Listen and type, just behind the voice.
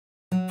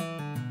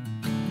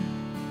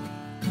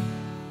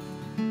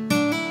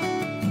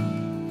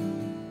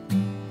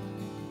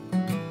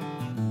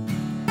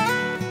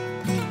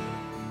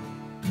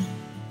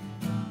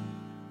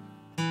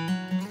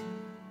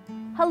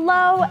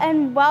Hello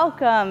and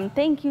welcome.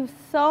 Thank you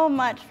so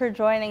much for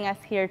joining us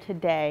here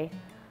today.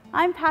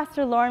 I'm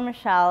Pastor Lauren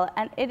Michelle,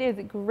 and it is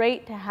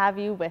great to have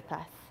you with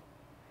us.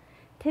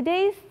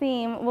 Today's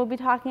theme we'll be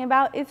talking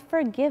about is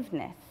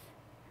forgiveness.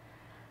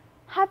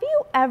 Have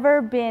you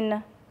ever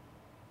been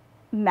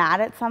mad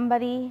at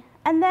somebody,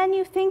 and then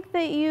you think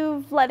that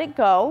you've let it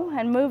go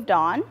and moved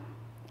on,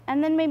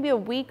 and then maybe a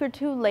week or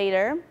two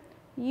later,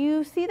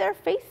 you see their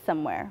face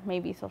somewhere,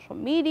 maybe social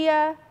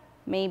media,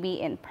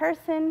 maybe in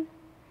person,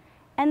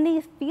 and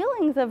these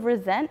feelings of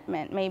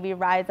resentment maybe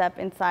rise up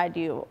inside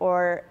you,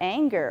 or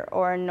anger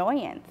or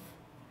annoyance.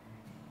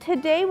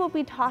 Today we'll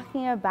be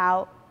talking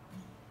about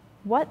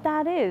what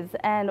that is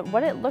and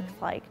what it looks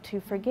like to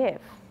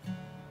forgive.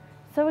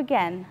 So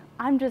again,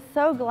 I'm just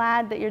so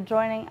glad that you're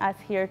joining us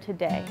here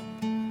today.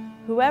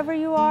 Whoever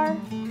you are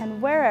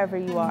and wherever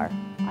you are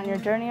on your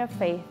journey of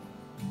faith,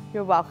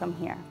 you're welcome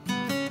here.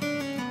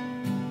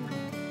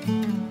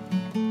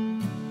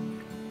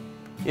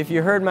 If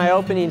you heard my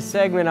opening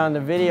segment on the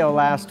video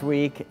last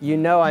week, you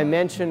know I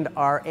mentioned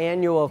our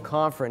annual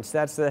conference.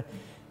 That's the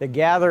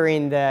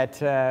gathering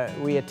that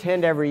we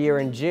attend every year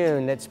in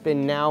June that's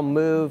been now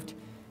moved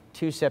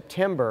to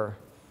September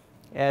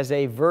as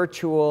a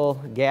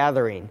virtual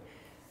gathering.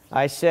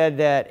 I said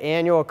that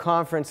annual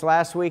conference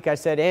last week. I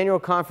said annual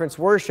conference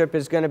worship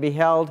is going to be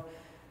held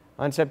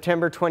on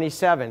September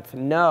 27th.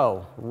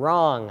 No,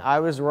 wrong. I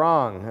was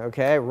wrong,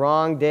 okay?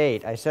 Wrong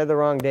date. I said the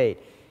wrong date.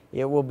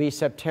 It will be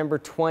September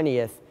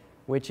 20th,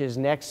 which is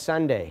next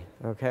Sunday,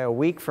 okay, a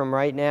week from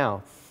right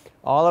now.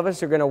 All of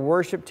us are going to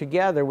worship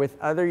together with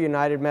other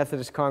United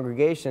Methodist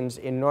congregations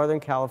in Northern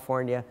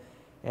California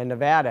and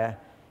Nevada,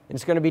 and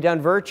it's going to be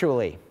done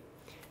virtually.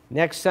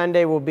 Next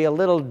Sunday will be a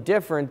little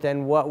different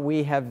than what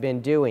we have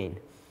been doing.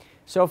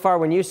 So far,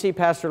 when you see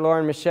Pastor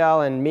Lauren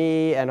Michelle and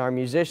me and our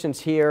musicians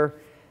here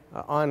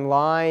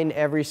online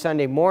every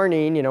Sunday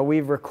morning, you know,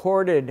 we've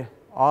recorded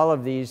all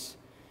of these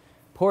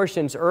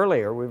portions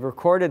earlier. We've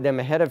recorded them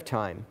ahead of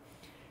time.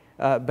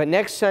 But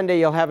next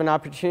Sunday, you'll have an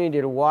opportunity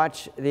to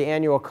watch the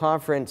annual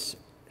conference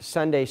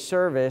Sunday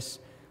service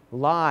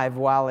live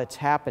while it's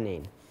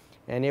happening.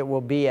 And it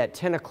will be at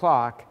 10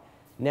 o'clock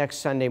next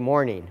Sunday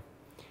morning.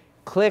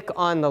 Click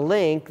on the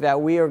link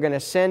that we are going to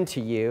send to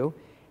you.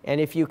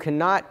 And if you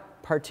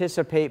cannot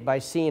participate by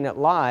seeing it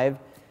live,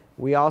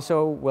 we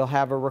also will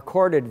have a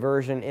recorded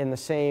version in the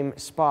same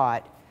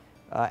spot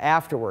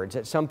afterwards,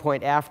 at some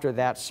point after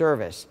that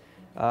service.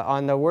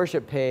 On the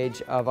worship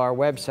page of our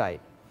website.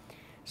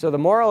 So the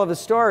moral of the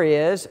story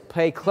is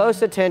pay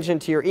close attention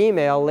to your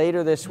email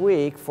later this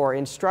week for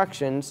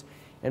instructions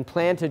and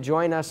plan to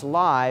join us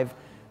live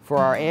for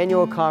our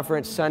annual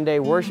conference Sunday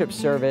worship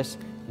service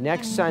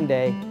next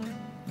Sunday,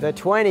 the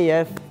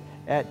 20th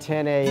at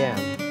 10 a.m.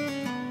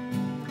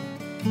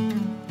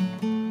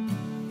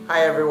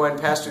 Hi everyone,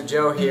 Pastor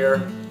Joe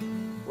here.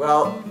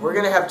 Well, we're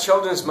going to have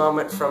children's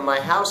moment from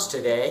my house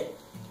today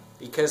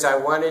because I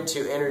wanted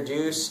to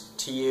introduce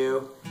to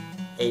you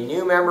a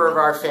new member of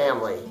our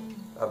family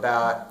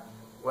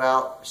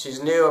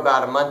she's new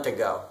about a month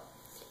ago.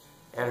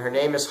 And her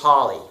name is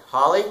Holly.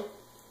 Holly?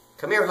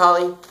 Come here,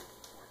 Holly.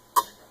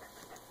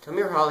 Come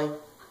here, Holly.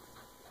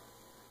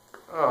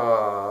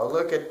 Oh,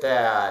 look at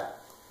that.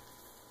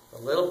 A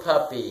little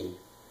puppy.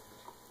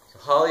 So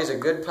Holly's a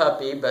good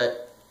puppy,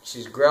 but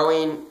she's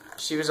growing.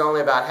 She was only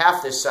about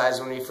half this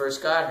size when we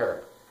first got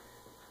her.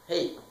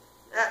 Hey.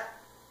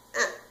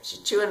 She's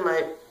chewing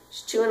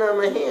on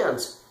my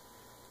hands.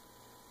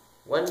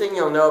 One thing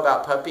you'll know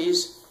about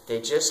puppies, they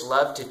just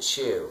love to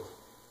chew.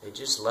 They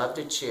just love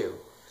to chew.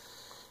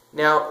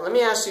 Now, let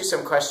me ask you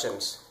some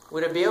questions.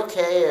 Would it be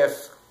okay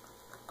if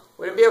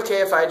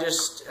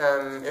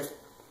if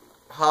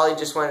Holly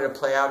just wanted to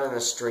play out in the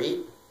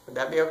street? Would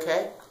that be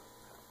okay?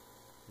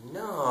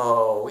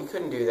 No, we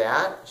couldn't do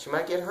that. She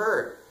might get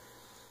hurt.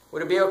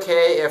 Would it be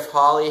okay if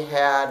Holly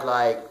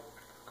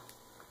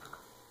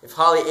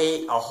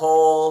ate a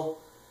whole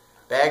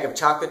bag of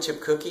chocolate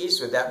chip cookies?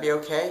 Would that be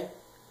okay?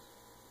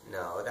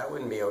 No, that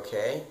wouldn't be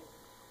okay.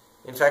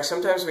 In fact,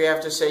 sometimes we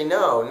have to say,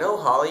 no,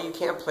 Holly, you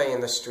can't play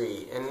in the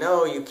street. And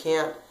no, you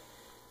can't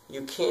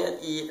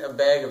eat a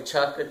bag of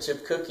chocolate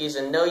chip cookies.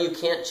 And no, you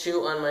can't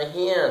chew on my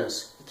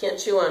hands. You can't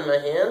chew on my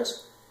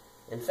hands.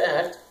 In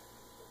fact,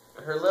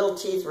 her little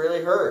teeth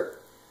really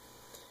hurt.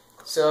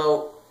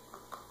 So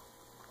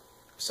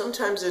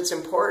sometimes it's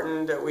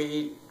important that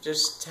we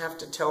just have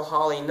to tell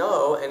Holly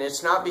no. And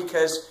it's not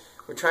because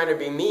we're trying to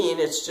be mean.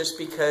 It's just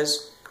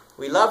because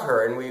we love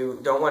her, and we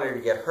don't want her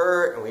to get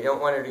hurt, and we don't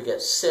want her to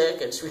get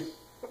sick. She's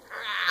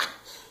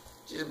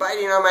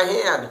biting on my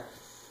hand.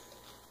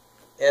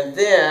 And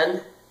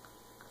then,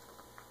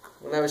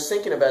 when I was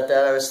thinking about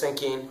that, I was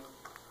thinking,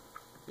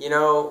 you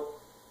know,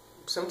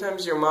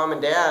 sometimes your mom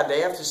and dad, they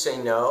have to say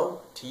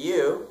no to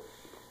you.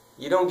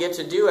 You don't get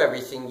to do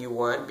everything you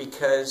want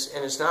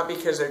and it's not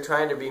because they're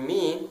trying to be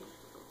mean,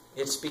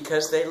 it's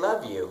because they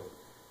love you.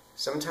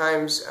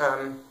 Sometimes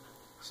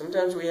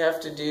we have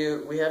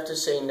to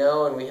say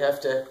no, and we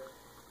have to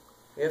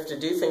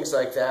do things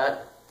like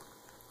that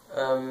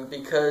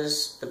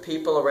because the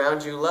people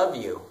around you love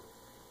you.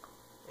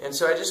 And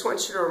so I just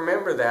want you to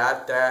remember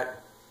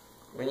that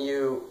when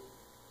you,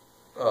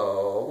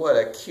 oh, what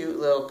a cute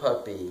little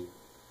puppy.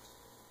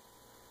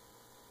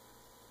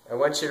 I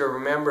want you to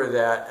remember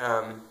that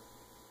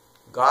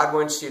God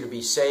wants you to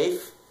be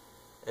safe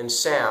and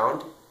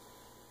sound,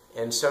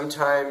 and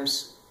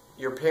sometimes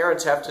your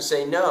parents have to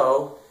say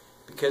no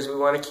because we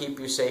want to keep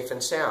you safe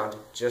and sound,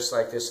 just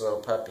like this little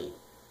puppy.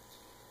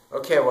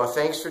 Okay, well,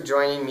 thanks for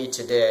joining me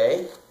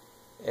today.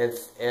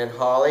 And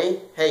Holly,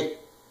 hey,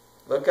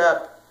 look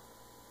up.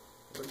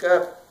 Look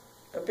up.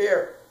 Up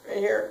here. Right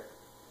here.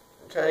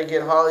 I'm trying to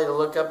get Holly to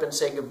look up and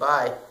say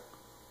goodbye.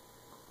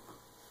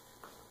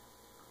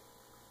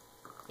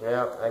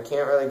 Yeah, I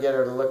can't really get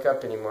her to look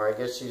up anymore. I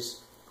guess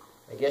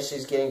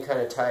she's getting kind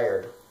of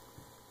tired.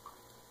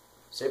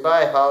 Say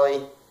bye,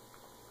 Holly.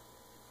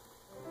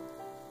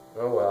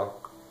 Oh well.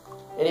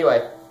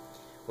 Anyway,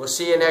 we'll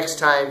see you next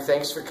time.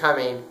 Thanks for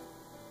coming.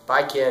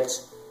 Bye,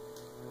 kids.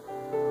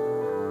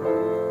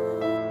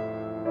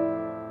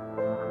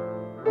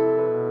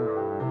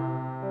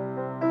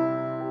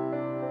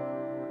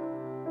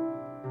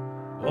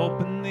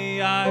 Open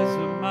the eyes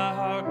of my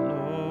heart,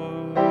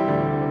 Lord.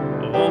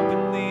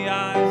 Open the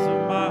eyes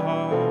of my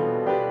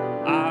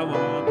heart. I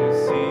want to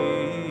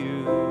see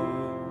you.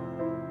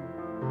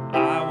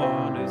 I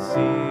want to see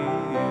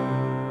you.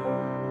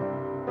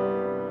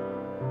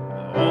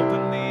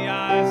 Open the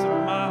eyes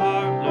of my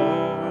heart,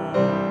 Lord.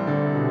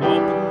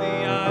 Open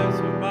the eyes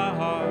of my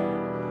heart.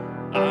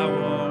 I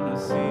want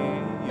to see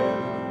you.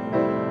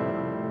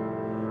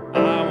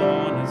 I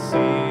want to see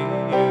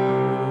you.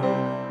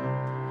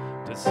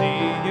 To see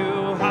you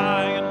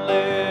high and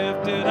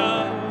lifted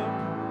up,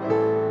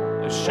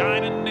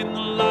 shining in the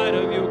light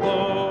of your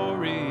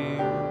glory.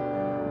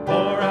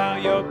 Pour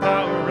out your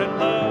power and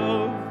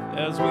love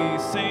as we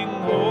sing,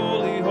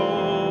 holy,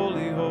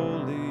 holy,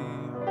 holy.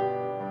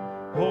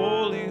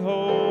 Holy,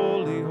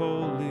 holy,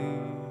 holy.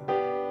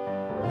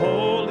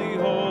 Holy,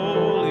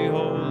 holy,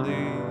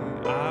 holy.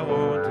 I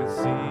want to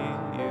see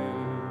you.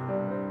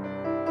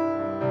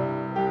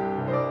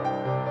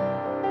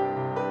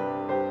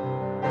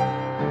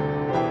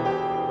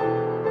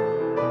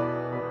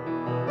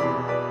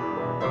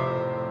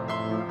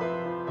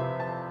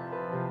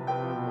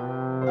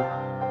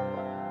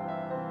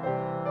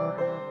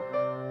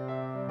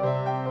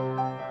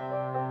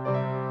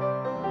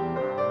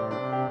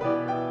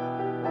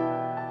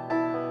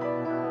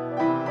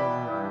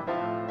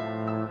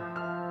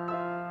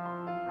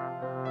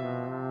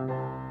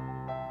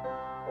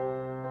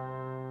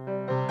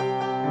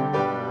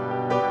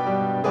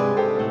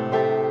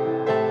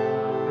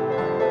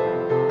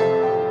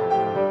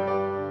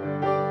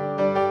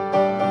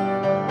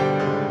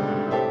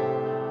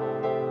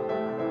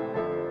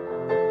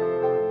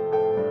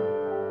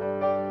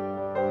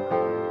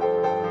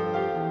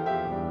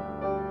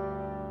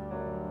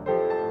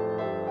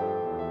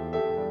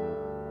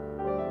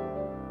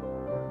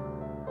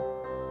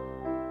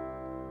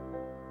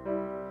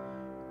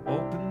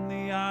 Open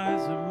the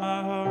eyes of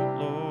my heart,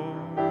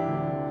 Lord.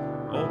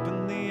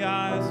 Open the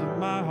eyes of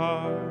my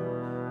heart.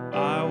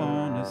 I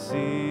want to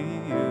see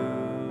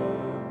you.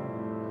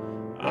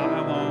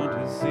 I want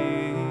to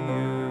see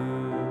you.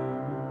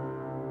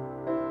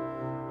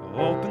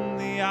 Open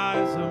the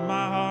eyes of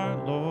my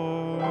heart,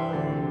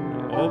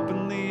 Lord.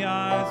 Open the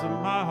eyes of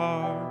my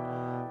heart.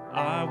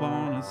 I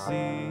want to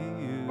see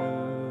you.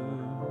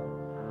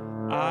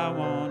 I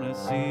want to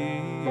see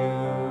you.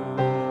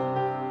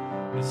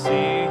 To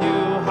see you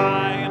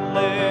high and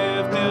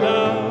lifted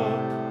up,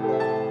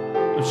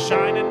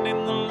 shining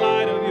in the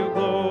light of your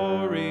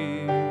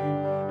glory.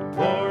 And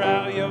pour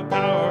out your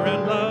power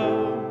and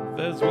love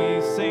as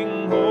we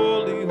sing,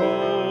 holy,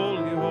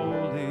 holy,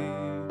 holy.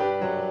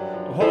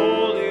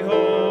 Holy,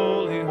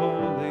 holy,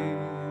 holy.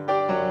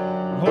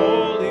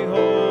 Holy,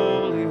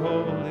 holy,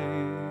 holy.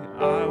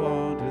 I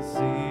want to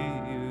see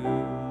you.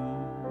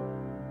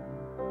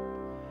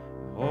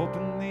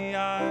 Open the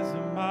eyes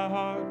of my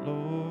heart, Lord.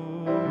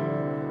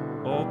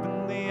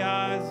 Open the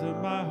eyes of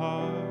my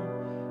heart.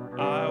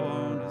 I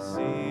want to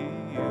see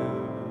you.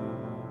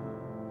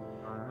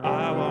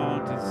 I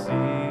want to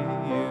see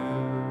you.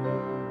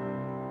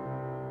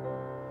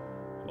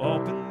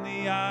 Open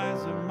the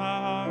eyes of my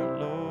heart,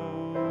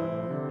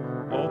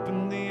 Lord.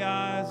 Open the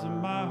eyes of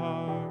my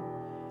heart.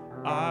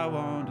 I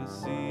want to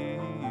see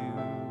you.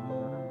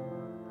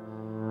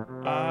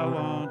 I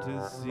want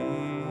to see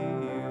you.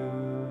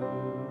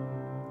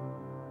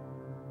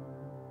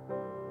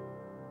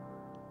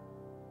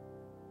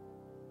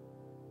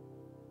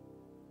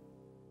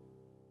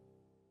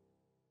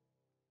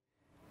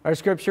 Our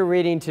scripture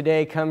reading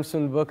today comes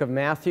from the book of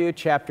Matthew,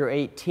 chapter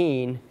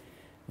 18,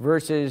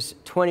 verses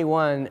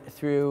 21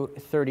 through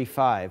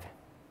 35.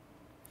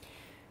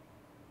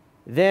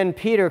 Then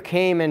Peter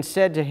came and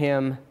said to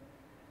him,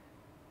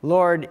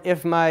 Lord,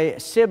 if my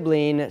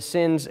sibling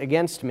sins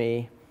against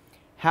me,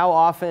 how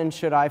often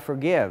should I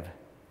forgive?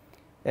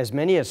 As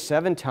many as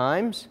 7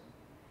 times?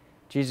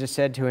 Jesus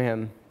said to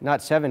him,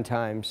 not 7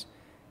 times,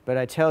 but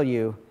I tell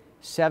you,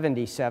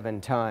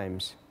 77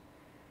 times.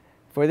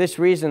 For this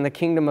reason, the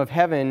kingdom of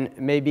heaven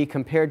may be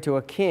compared to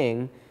a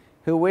king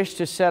who wished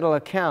to settle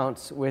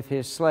accounts with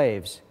his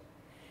slaves.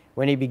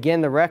 When he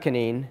began the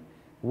reckoning,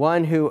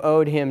 one who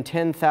owed him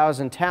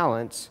 10,000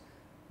 talents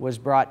was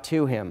brought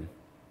to him.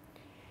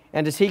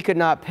 And as he could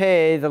not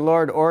pay, the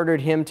Lord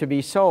ordered him to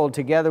be sold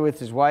together with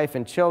his wife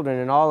and children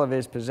and all of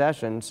his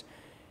possessions,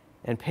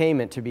 and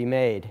payment to be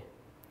made.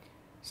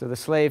 So the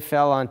slave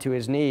fell onto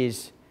his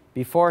knees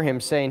before him,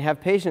 saying, "Have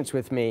patience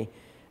with me,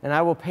 and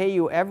I will pay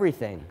you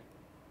everything."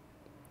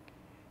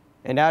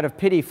 And out of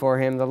pity for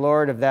him, the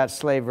Lord of that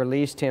slave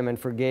released him and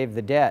forgave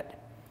the debt.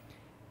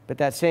 But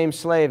that same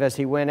slave, as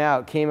he went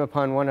out, came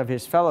upon one of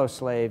his fellow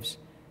slaves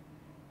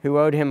who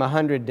owed him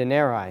 100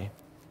 denarii.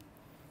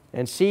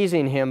 And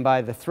seizing him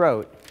by the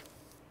throat,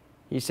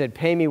 he said,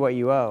 "Pay me what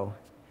you owe."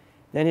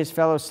 Then his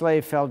fellow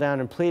slave fell down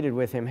and pleaded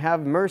with him,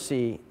 "Have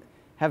mercy,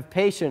 have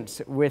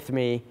patience with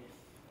me,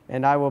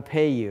 and I will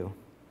pay you."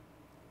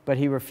 But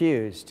he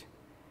refused.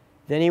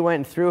 Then he went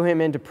and threw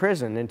him into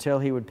prison until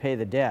he would pay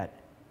the debt.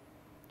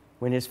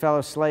 When his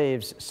fellow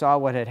slaves saw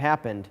what had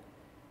happened,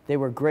 they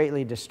were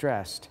greatly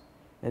distressed,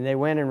 and they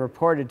went and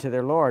reported to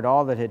their lord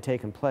all that had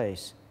taken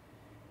place.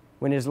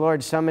 When his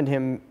lord summoned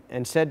him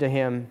and said to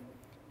him,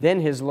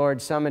 Then his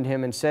lord summoned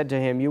him and said to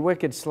him, "You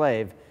wicked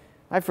slave,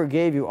 I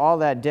forgave you all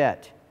that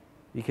debt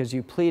because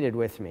you pleaded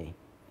with me.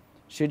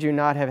 Should you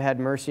not have had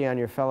mercy on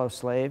your fellow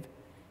slave,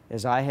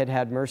 as I had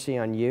had mercy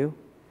on you?"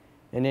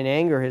 And in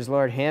anger his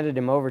lord handed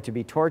him over to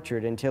be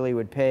tortured until he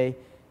would pay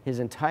his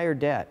entire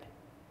debt.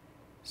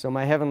 So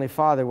my heavenly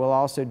Father will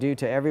also do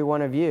to every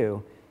one of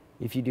you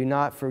if you do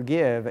not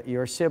forgive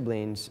your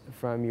siblings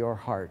from your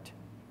heart.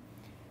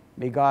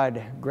 May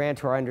God grant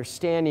to our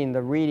understanding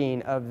the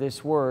reading of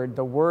this word,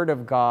 the word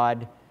of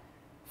God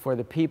for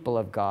the people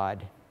of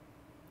God.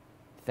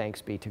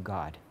 Thanks be to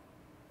God.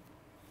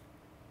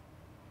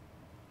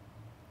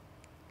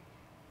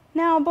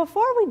 Now,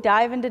 before we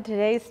dive into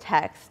today's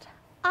text,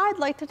 I'd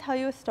like to tell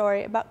you a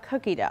story about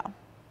cookie dough.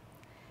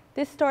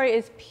 This story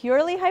is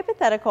purely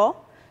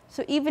hypothetical,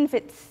 so even if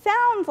it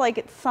sounds like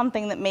it's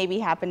something that maybe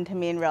happened to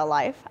me in real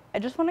life, I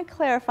just want to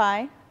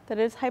clarify that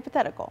it is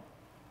hypothetical.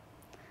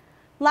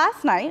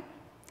 Last night,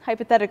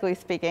 hypothetically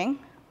speaking,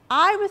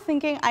 I was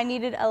thinking I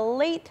needed a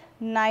late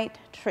night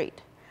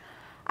treat.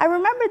 I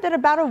remembered that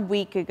about a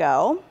week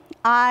ago,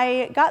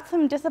 I got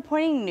some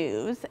disappointing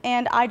news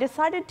and I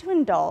decided to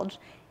indulge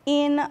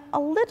in a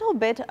little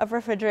bit of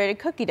refrigerated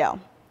cookie dough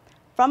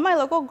from my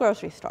local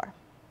grocery store.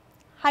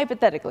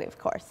 Hypothetically, of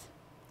course.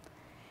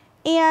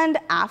 And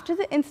after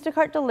the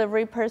Instacart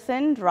delivery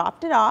person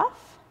dropped it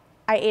off,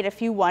 I ate a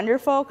few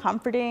wonderful,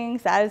 comforting,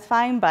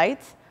 satisfying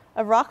bites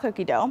of raw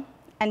cookie dough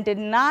and did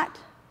not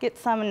get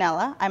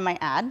salmonella, I might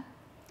add.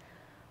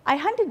 I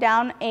hunted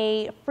down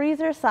a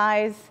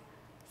freezer-size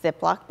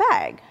Ziploc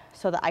bag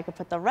so that I could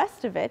put the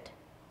rest of it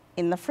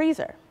in the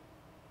freezer.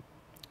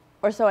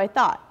 Or so I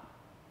thought.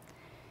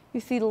 You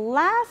see,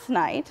 last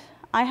night,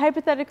 I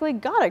hypothetically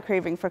got a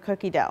craving for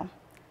cookie dough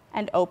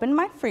and opened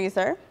my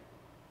freezer,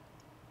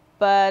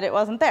 but it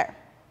wasn't there.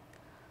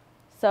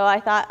 So I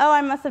thought, oh,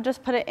 I must have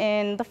just put it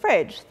in the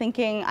fridge,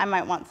 thinking I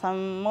might want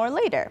some more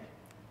later.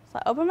 So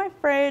I opened my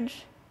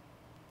fridge,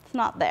 it's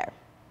not there.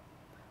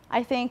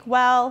 I think,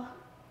 well,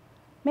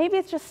 maybe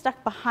it's just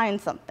stuck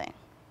behind something.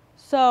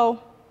 So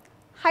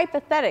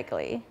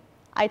hypothetically,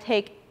 I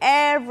take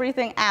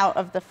everything out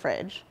of the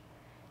fridge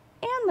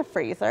and the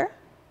freezer,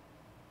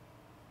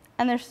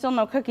 and there's still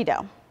no cookie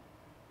dough.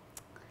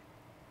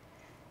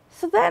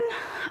 So then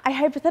I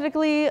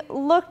hypothetically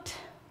looked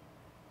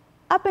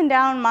up and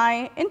down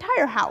my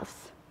entire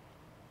house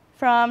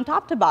from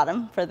top to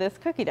bottom for this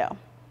cookie dough.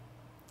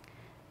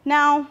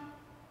 Now,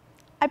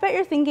 I bet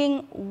you're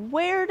thinking,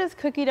 where does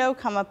cookie dough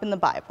come up in the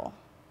Bible?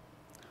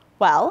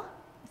 Well,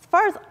 as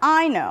far as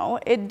I know,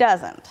 it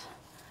doesn't.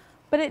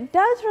 But it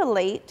does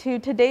relate to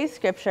today's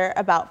scripture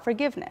about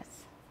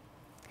forgiveness.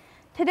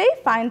 Today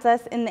finds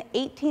us in the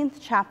 18th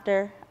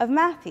chapter of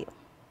Matthew.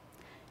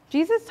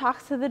 Jesus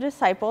talks to the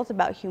disciples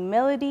about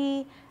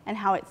humility and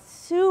how it's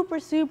super,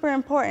 super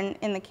important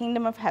in the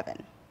kingdom of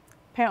heaven.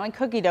 Apparently,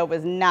 cookie dough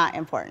was not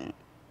important.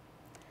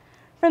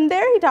 From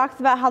there, he talks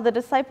about how the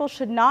disciples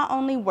should not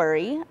only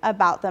worry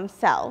about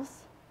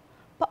themselves,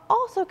 but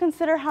also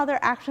consider how their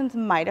actions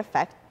might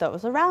affect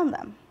those around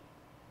them.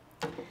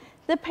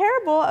 The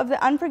parable of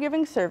the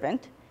unforgiving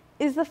servant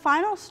is the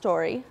final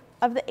story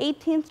of the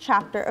 18th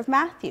chapter of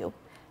Matthew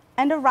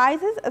and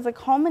arises as a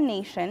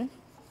culmination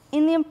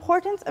in the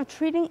importance of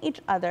treating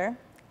each other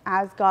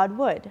as God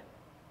would.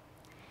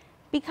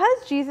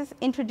 Because Jesus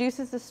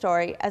introduces the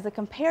story as a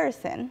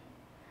comparison,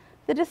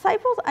 the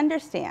disciples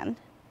understand,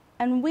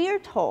 and we are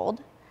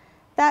told,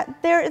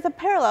 that there is a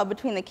parallel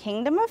between the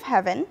kingdom of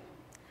heaven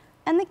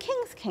and the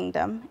king's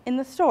kingdom in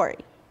the story.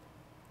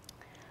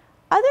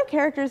 Other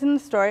characters in the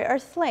story are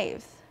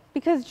slaves,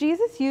 because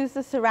Jesus used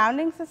the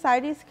surrounding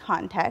society's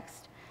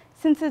context,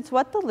 since it's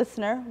what the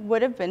listener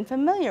would have been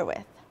familiar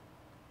with.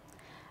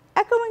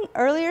 Echoing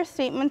earlier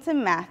statements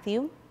in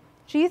Matthew,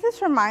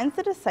 Jesus reminds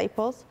the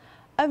disciples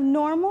of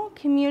normal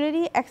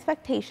community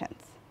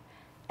expectations,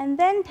 and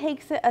then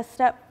takes it a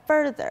step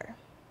further.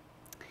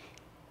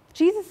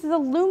 Jesus is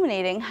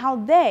illuminating how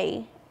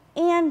they,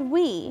 and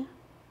we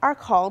are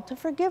called to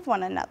forgive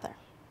one another.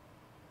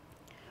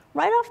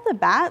 Right off the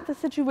bat, the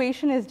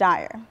situation is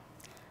dire.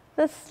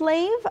 The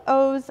slave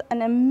owes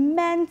an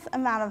immense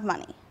amount of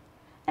money.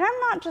 And I'm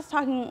not just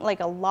talking like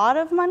a lot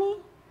of money.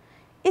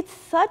 It's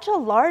such a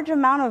large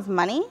amount of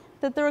money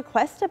that the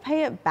request to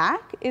pay it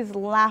back is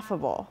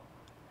laughable.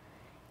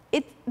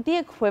 It's the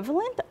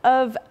equivalent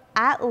of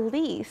at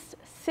least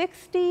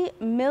 60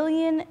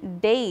 million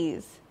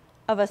days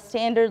of a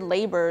standard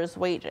laborer's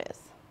wages.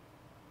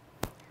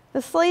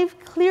 The slave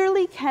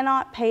clearly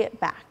cannot pay it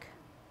back.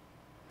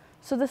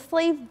 So the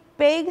slave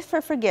begs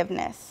for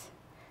forgiveness,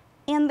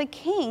 and the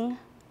king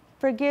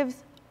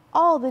forgives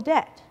all the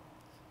debt.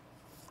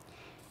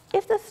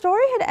 If the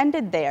story had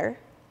ended there,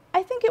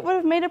 I think it would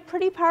have made a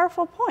pretty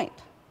powerful point.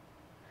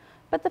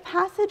 But the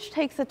passage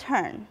takes a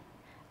turn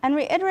and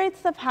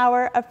reiterates the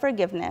power of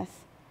forgiveness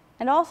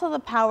and also the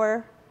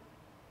power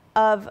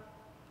of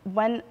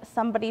when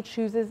somebody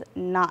chooses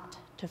not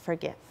to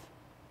forgive.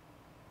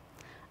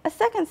 A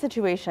second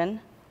situation,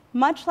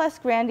 much less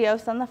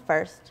grandiose than the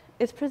first,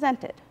 is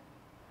presented.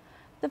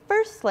 The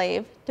first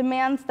slave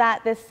demands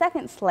that this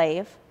second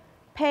slave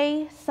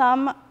pay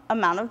some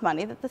amount of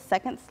money that the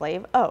second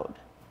slave owed.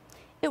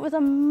 It was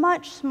a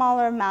much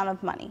smaller amount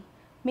of money,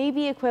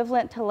 maybe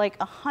equivalent to like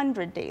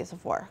 100 days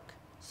of work.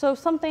 So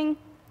something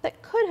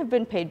that could have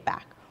been paid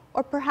back,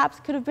 or perhaps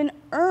could have been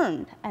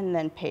earned and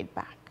then paid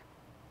back.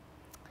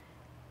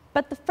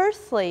 But the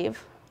first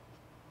slave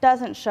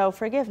doesn't show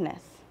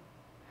forgiveness.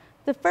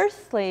 The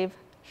first slave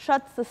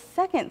shuts the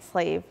second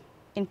slave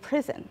in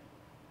prison.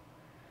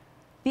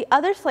 The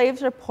other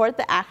slaves report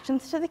the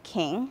actions to the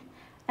king,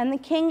 and the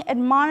king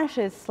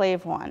admonishes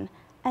slave one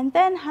and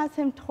then has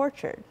him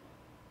tortured.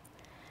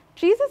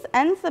 Jesus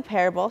ends the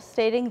parable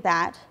stating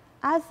that,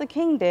 as the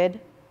king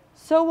did,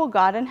 so will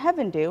God in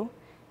heaven do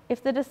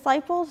if the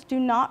disciples do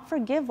not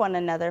forgive one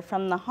another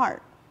from the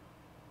heart.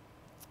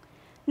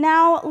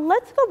 Now,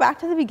 let's go back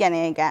to the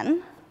beginning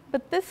again,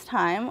 but this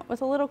time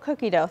with a little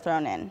cookie dough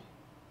thrown in.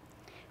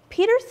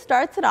 Peter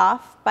starts it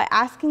off by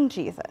asking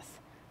Jesus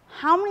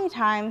how many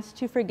times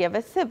to forgive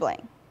a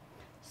sibling,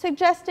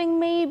 suggesting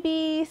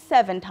maybe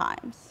 7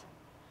 times.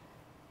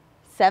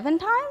 7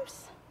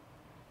 times?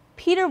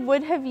 Peter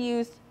would have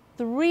used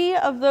 3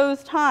 of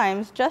those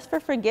times just for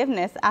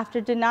forgiveness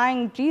after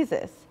denying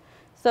Jesus.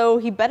 So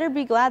he better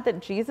be glad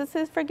that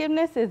Jesus'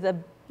 forgiveness is a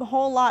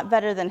whole lot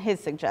better than his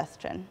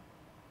suggestion.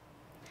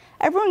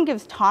 Everyone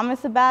gives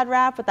Thomas a bad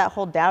rap with that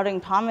whole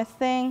doubting Thomas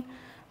thing,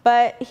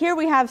 but here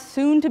we have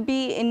soon to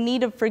be in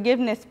need of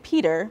forgiveness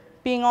Peter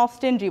being all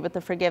stingy with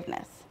the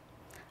forgiveness.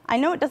 I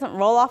know it doesn't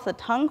roll off the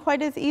tongue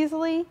quite as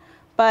easily,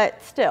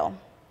 but still.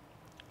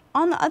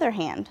 On the other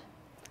hand,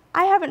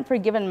 I haven't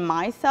forgiven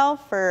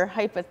myself for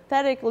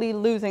hypothetically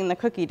losing the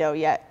cookie dough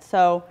yet,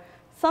 so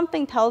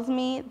something tells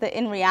me that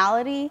in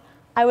reality,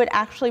 I would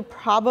actually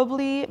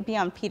probably be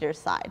on Peter's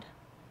side.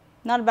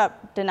 Not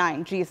about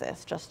denying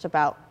Jesus, just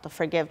about the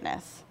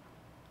forgiveness.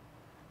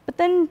 But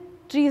then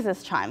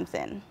Jesus chimes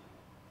in.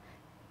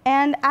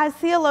 And as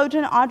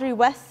theologian Audrey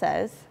West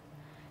says,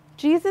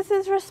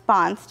 Jesus'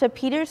 response to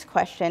Peter's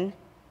question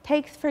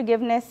takes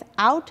forgiveness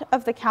out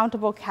of the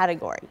countable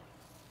category.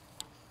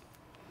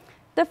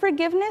 The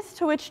forgiveness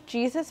to which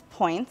Jesus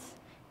points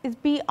is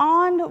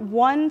beyond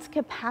one's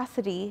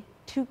capacity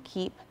to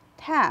keep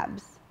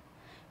tabs,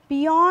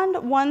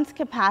 beyond one's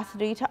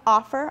capacity to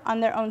offer on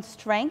their own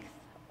strength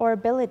or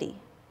ability.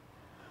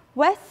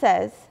 West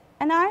says,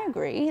 and I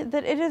agree,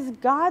 that it is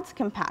God's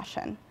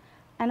compassion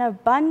and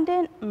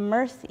abundant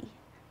mercy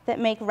that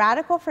make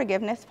radical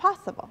forgiveness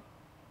possible.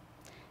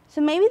 So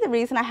maybe the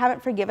reason I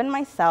haven't forgiven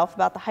myself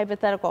about the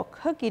hypothetical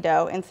cookie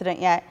dough incident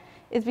yet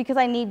is because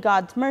I need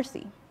God's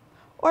mercy.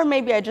 Or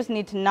maybe I just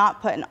need to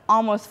not put an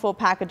almost full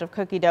package of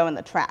cookie dough in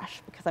the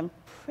trash, because I'm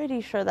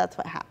pretty sure that's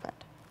what happened.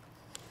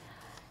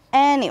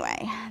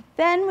 Anyway,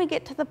 then we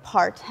get to the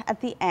part at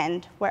the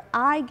end where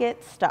I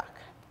get stuck.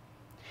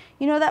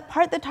 You know, that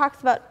part that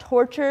talks about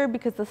torture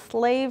because the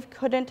slave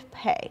couldn't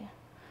pay,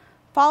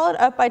 followed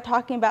up by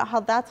talking about how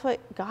that's what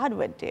God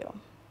would do.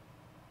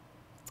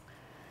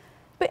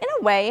 But in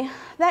a way,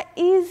 that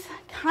is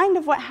kind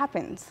of what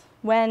happens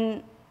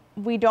when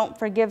we don't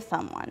forgive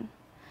someone.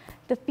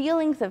 The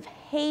feelings of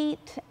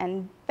hate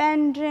and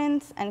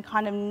vengeance and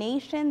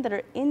condemnation that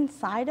are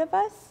inside of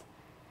us,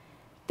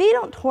 they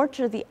don't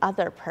torture the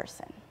other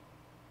person.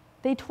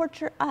 They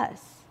torture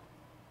us.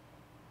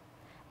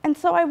 And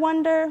so I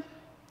wonder,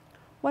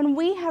 when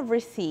we have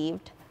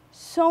received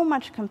so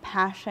much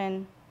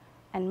compassion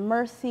and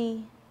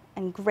mercy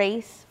and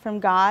grace from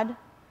God,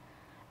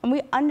 and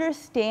we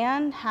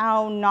understand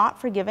how not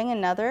forgiving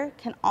another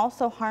can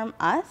also harm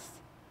us,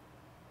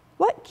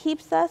 what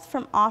keeps us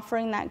from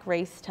offering that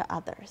grace to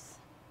others?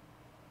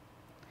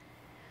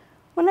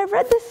 When I've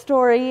read this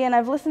story and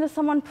I've listened to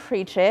someone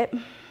preach it,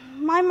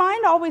 my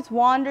mind always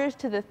wanders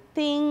to the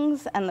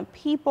things and the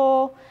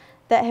people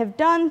that have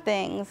done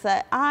things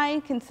that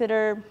I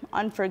consider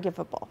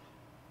unforgivable.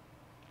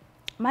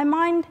 My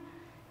mind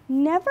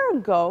never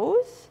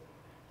goes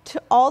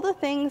to all the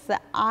things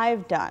that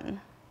I've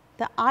done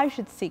that I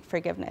should seek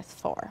forgiveness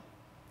for,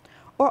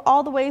 or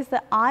all the ways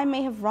that I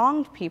may have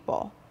wronged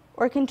people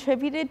or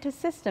contributed to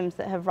systems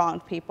that have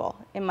wronged people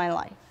in my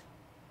life.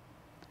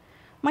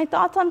 My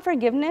thoughts on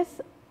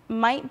forgiveness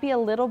might be a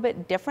little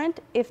bit different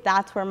if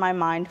that's where my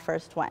mind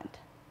first went.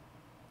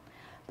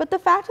 But the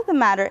fact of the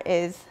matter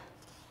is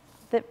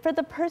that for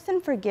the person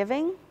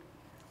forgiving,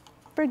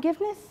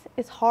 forgiveness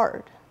is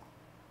hard.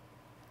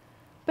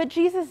 But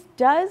Jesus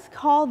does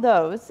call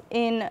those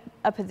in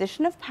a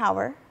position of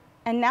power,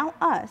 and now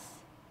us,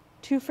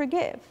 to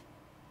forgive.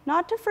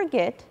 Not to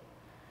forget,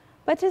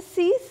 but to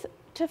cease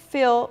to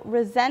feel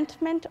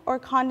resentment or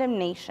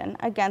condemnation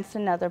against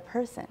another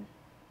person.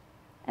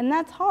 And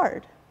that's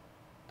hard.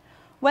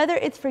 Whether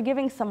it's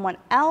forgiving someone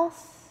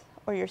else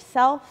or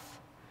yourself,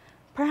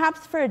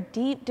 perhaps for a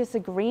deep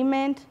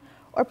disagreement,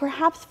 or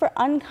perhaps for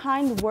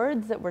unkind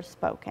words that were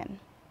spoken,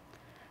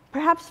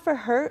 perhaps for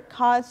hurt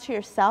caused to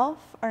yourself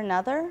or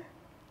another.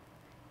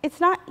 It's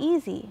not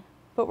easy,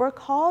 but we're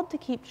called to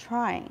keep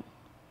trying.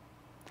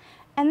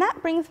 And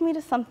that brings me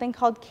to something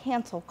called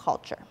cancel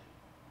culture.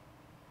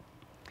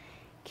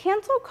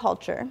 Cancel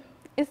culture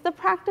is the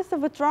practice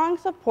of withdrawing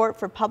support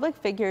for public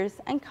figures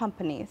and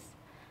companies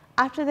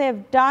after they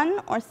have done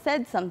or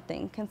said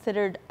something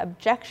considered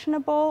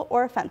objectionable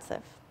or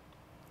offensive.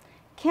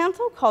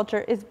 Cancel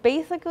culture is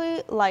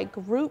basically like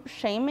group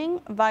shaming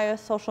via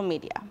social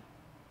media.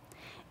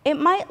 It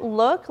might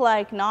look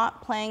like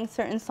not playing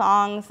certain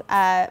songs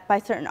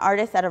by certain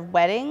artists at a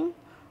wedding,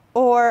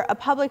 or a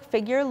public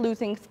figure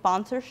losing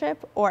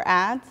sponsorship or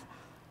ads,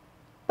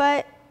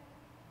 but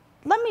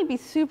let me be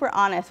super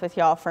honest with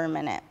y'all for a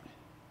minute.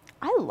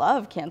 I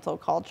love cancel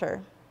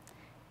culture.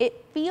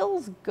 It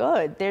feels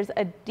good. There's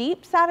a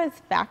deep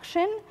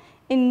satisfaction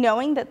in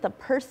knowing that the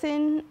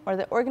person or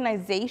the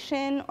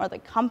organization or the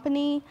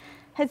company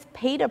has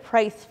paid a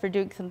price for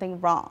doing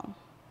something wrong.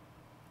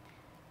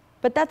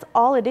 But that's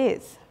all it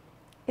is.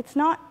 It's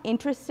not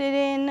interested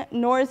in,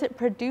 nor is it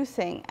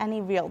producing any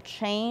real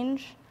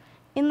change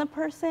in the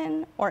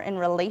person or in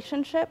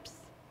relationships,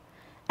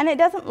 and it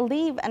doesn't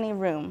leave any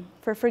room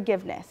for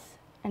forgiveness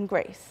and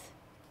grace.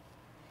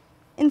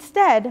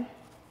 Instead,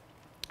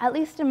 at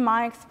least in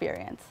my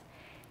experience,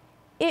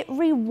 it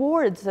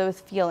rewards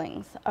those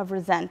feelings of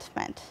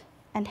resentment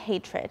and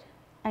hatred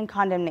and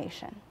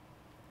condemnation.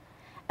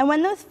 And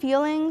when those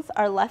feelings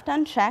are left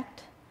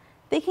unchecked,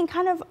 they can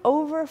kind of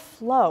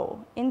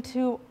overflow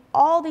into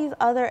all these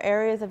other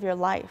areas of your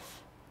life.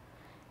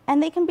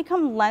 And they can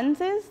become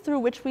lenses through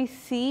which we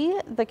see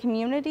the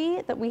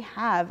community that we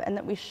have and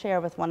that we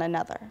share with one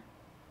another.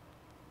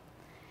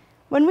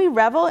 When we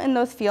revel in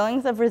those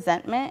feelings of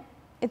resentment,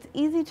 it's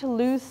easy to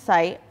lose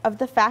sight of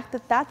the fact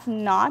that that's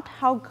not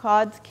how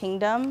God's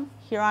kingdom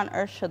here on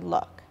earth should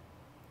look.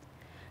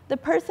 The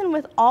person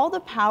with all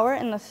the power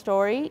in the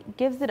story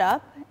gives it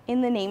up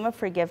in the name of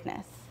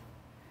forgiveness.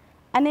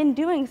 And in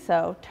doing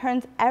so,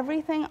 turns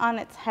everything on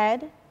its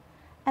head,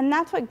 and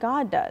that's what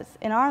God does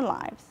in our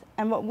lives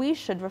and what we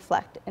should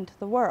reflect into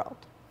the world.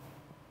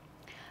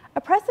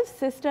 Oppressive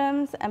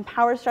systems and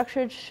power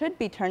structures should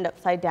be turned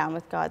upside down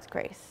with God's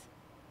grace.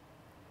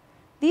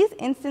 These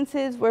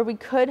instances where we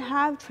could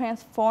have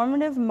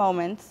transformative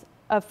moments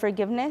of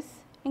forgiveness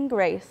and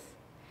grace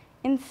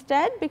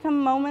instead become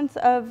moments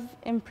of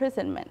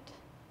imprisonment.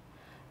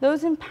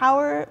 Those in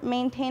power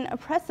maintain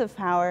oppressive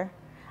power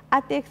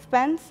at the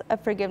expense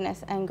of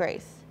forgiveness and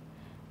grace,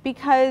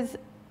 because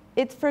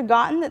it's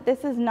forgotten that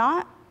this is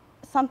not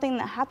something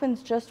that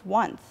happens just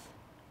once.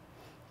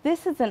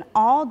 This is an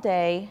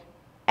all-day,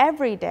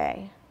 every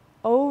day,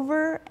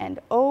 over and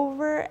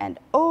over and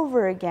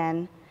over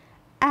again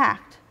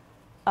act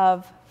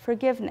of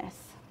forgiveness.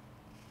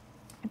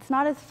 It's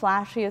not as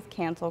flashy as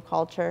cancel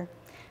culture.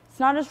 It's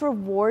not as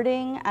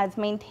rewarding as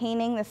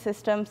maintaining the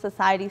system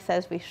society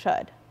says we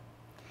should.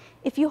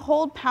 If you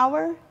hold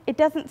power, it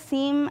doesn't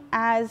seem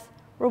as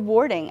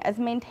rewarding as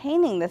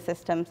maintaining the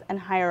systems and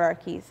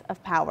hierarchies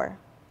of power.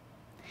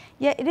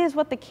 Yet it is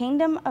what the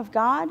kingdom of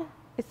God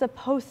is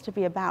supposed to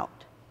be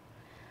about.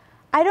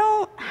 I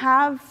don't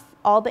have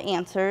all the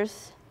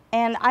answers,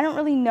 and I don't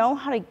really know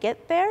how to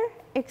get there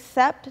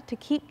except to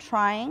keep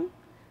trying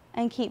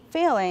and keep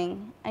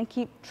failing and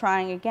keep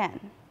trying again.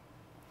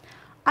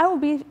 I will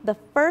be the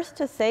first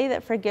to say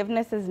that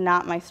forgiveness is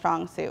not my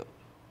strong suit.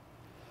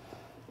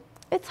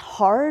 It's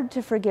hard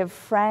to forgive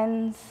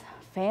friends,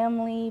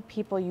 family,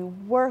 people you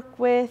work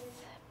with,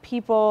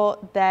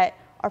 people that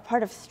are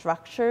part of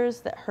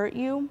structures that hurt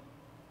you.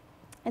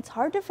 It's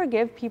hard to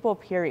forgive people,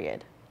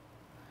 period.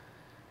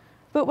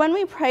 But when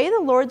we pray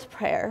the Lord's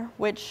Prayer,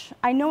 which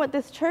I know at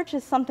this church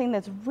is something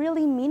that's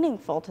really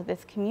meaningful to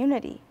this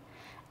community,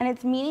 and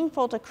it's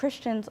meaningful to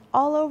Christians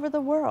all over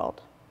the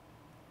world,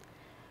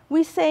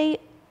 we say,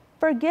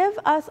 "Forgive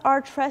us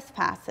our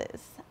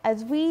trespasses,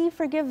 as we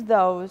forgive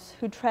those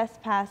who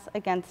trespass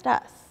against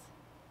us,"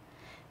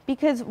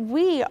 because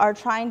we are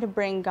trying to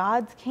bring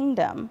God's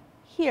kingdom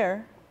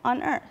here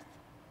on earth.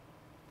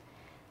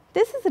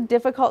 This is a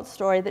difficult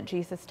story that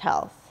Jesus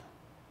tells,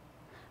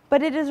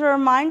 but it is a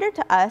reminder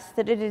to us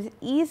that it is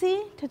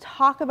easy to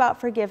talk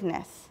about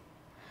forgiveness,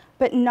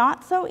 but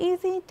not so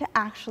easy to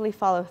actually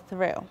follow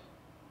through.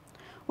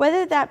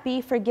 whether that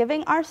be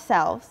forgiving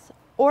ourselves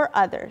or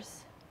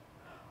others,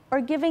 or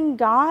giving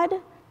God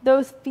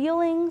those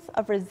feelings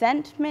of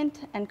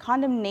resentment and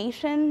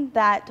condemnation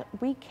that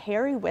we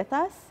carry with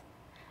us,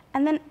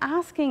 and then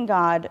asking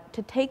God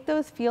to take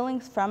those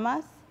feelings from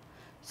us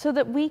so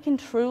that we can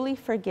truly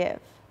forgive.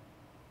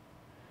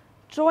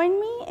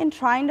 Join me in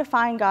trying to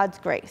find God's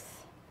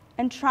grace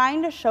and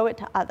trying to show it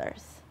to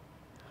others.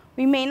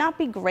 We may not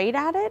be great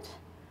at it,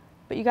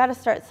 but you got to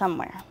start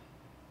somewhere.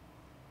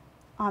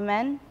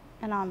 Amen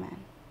and amen.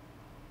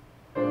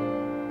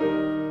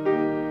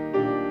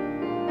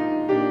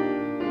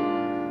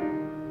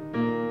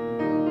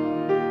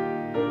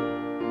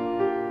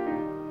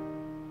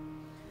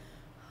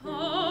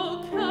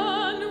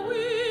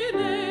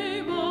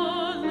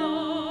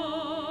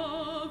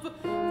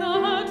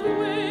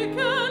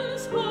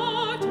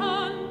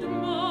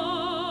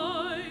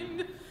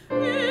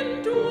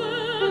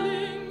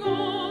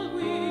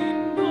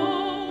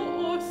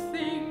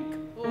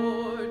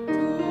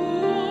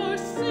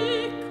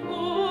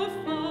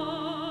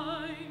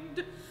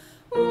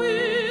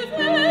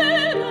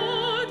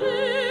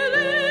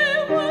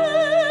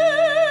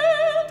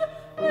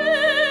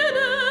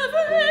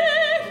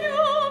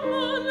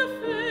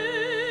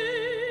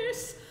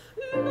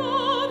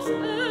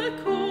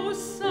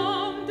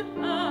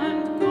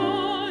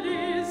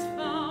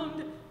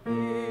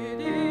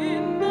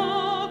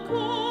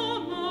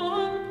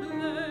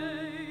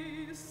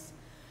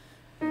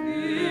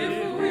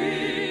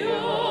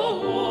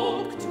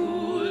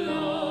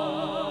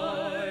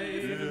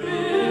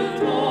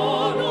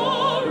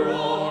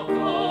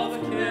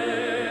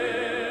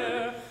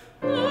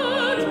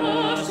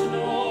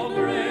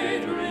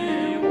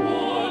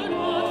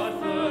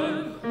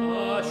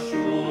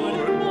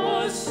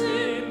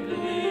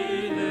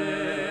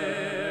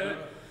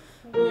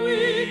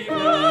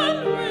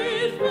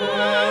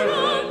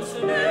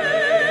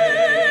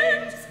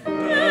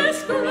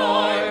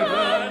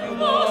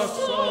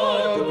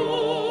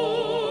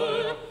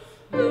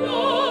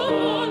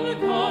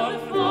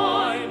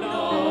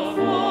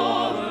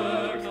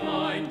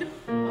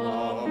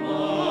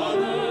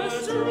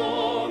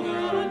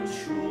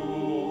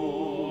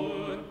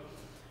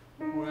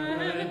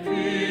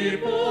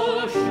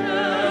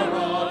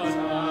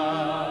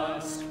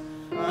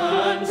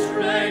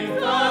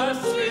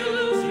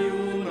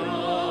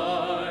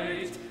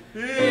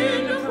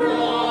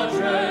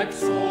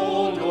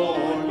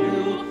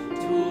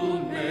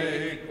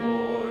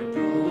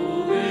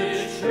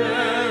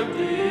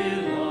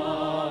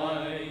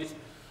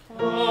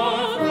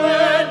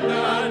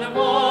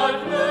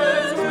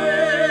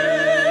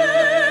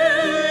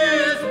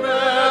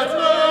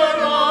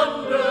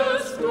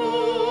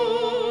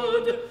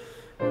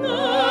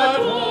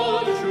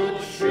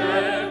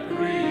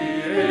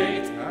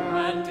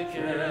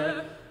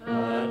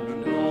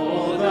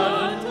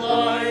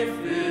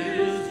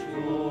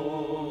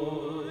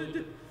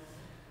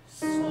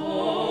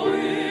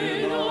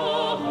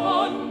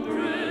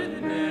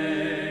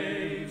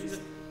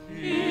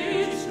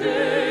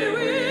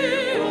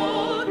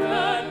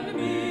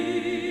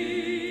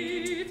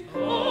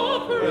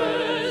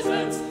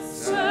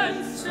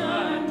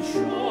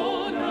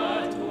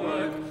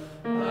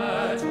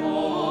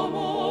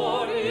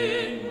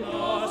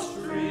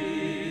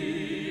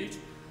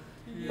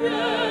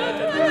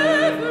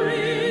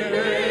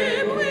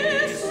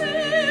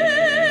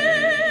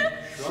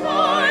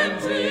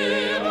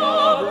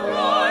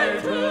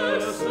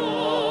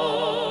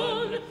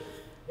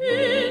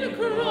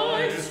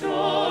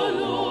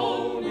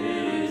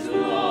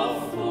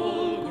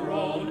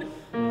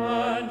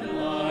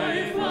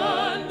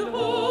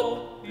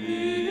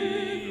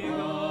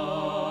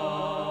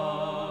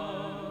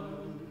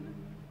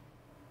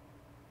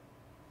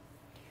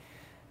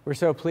 We're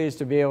so pleased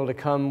to be able to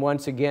come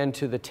once again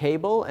to the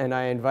table, and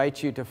I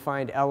invite you to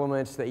find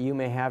elements that you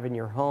may have in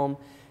your home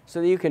so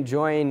that you can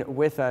join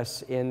with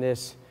us in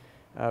this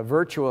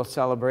virtual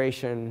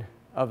celebration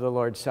of the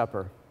Lord's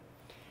Supper.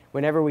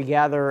 Whenever we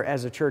gather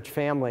as a church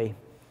family,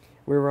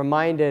 we're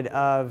reminded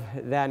of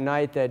that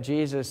night that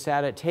Jesus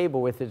sat at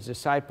table with his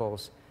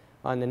disciples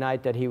on the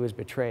night that he was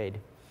betrayed.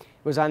 It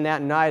was on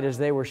that night, as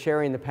they were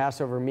sharing the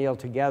Passover meal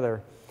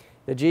together,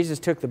 that Jesus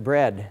took the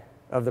bread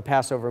of the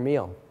Passover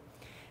meal,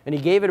 and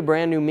he gave it a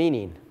brand new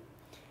meaning.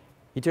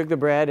 He took the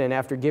bread, and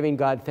after giving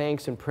God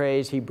thanks and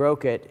praise, he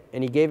broke it,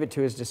 and he gave it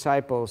to his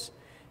disciples,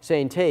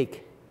 saying,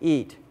 "Take,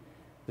 eat.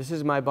 This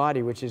is my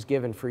body, which is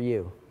given for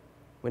you.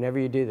 Whenever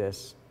you do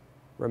this,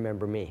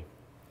 remember me."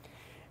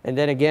 And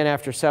then again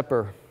after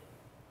supper,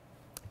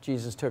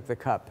 Jesus took the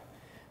cup,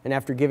 and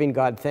after giving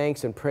God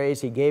thanks and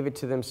praise, he gave it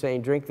to them,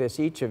 saying, "Drink this,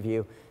 each of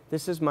you.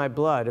 This is my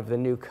blood of the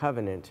new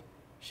covenant,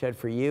 shed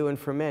for you and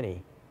for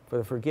many, for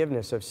the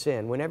forgiveness of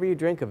sin. Whenever you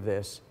drink of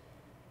this,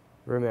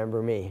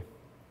 remember me."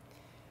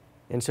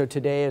 And so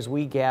today, as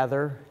we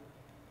gather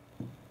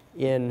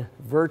in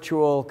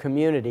virtual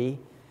community,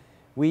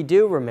 we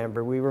do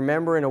remember. We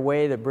remember in a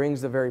way that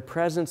brings the very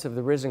presence of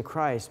the risen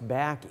Christ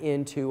back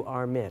into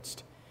our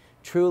midst.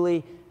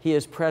 Truly, he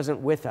is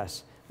present with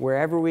us,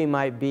 wherever we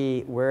might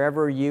be,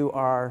 wherever you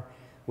are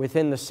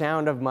within the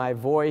sound of my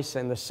voice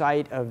and the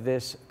sight of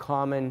this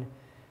common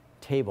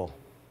table.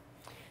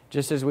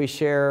 Just as we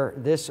share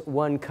this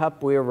one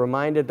cup, we are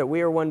reminded that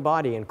we are one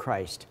body in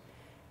Christ,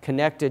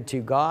 connected to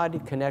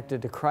God,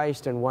 connected to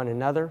Christ and one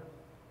another.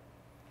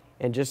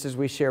 And just as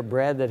we share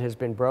bread that has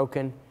been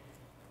broken,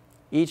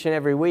 each and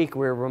every week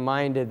we're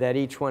reminded that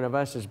each one of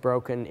us is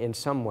broken in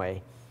some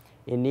way,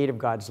 in need of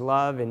God's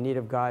love, in need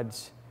of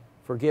God's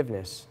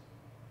forgiveness,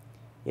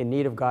 in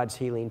need of God's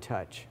healing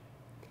touch.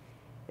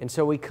 And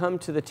so we come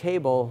to the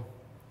table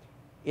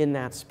in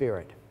that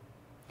spirit.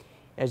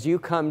 As you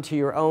come to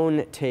your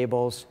own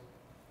tables,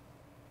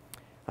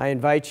 I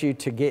invite you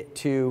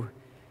to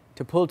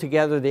pull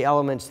together the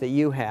elements that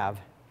you have,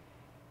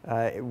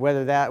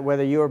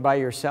 whether you are by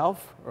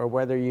yourself or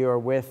whether you are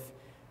with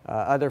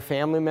other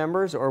family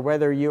members or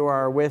whether you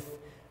are with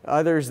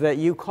others that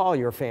you call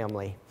your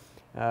family.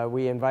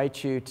 We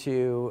invite you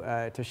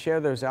to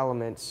share those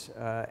elements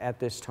at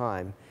this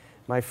time.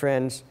 My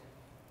friends,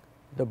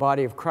 the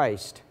body of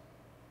Christ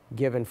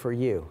given for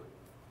you.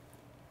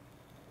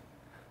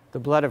 The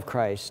blood of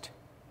Christ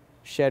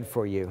shed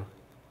for you.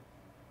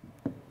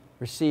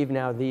 Receive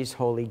now these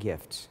holy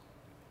gifts.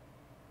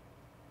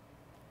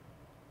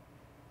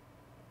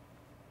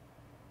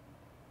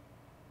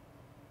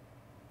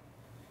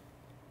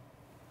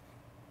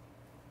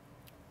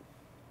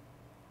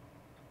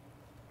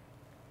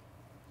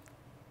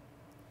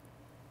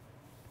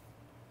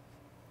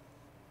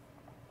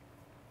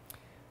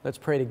 Let's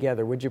pray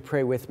together. Would you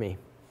pray with me?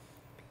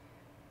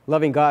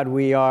 Loving God,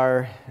 we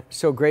are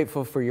so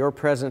grateful for your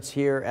presence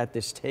here at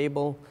this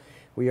table.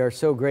 We are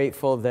so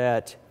grateful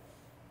that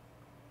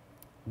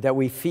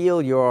we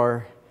feel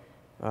your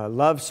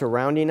love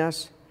surrounding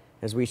us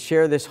as we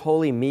share this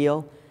holy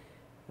meal.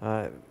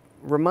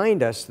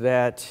 Remind us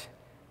that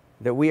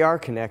we are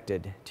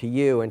connected to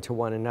you and to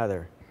one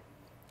another,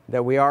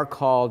 that we are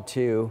called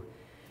to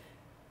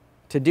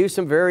do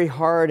some very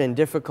hard and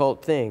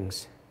difficult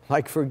things,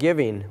 like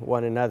forgiving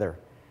one another,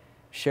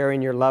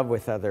 sharing your love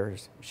with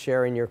others,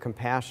 sharing your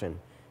compassion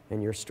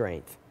and your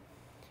strength.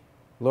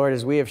 Lord,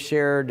 as we have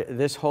shared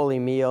this holy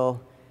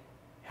meal,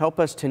 help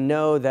us to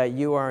know that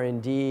you are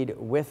indeed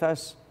with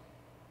us,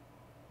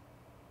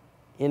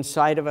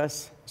 inside of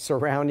us,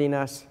 surrounding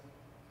us,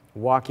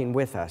 walking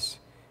with us.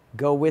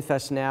 Go with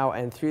us now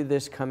and through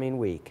this coming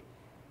week.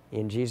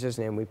 In Jesus'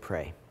 name we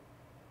pray.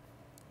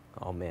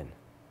 Amen.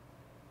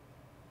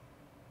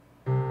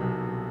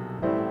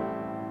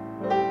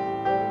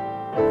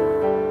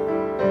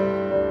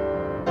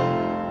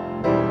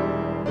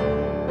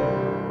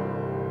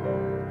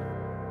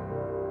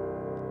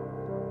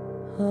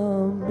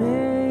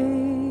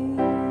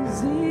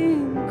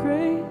 Amazing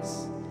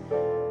grace,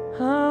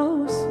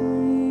 how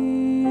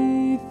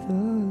sweet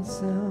the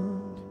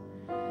sound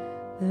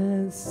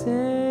that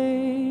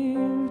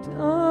saved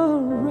a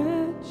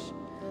wretch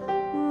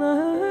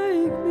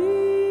like me.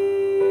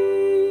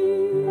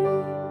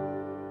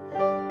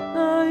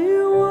 I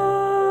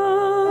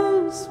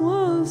once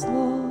was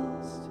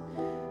lost,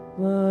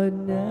 but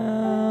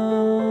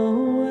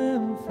now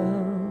am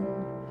found,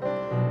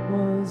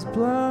 was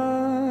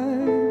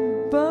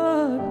blind,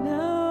 but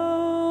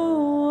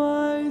now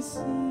I see.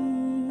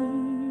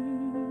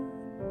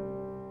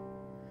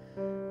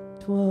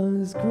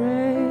 'Twas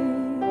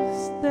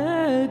grace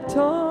that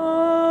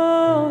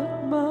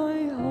taught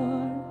my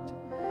heart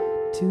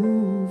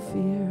to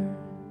fear,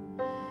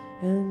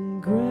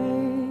 and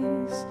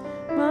grace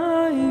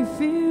my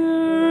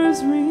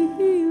fears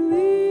relieved.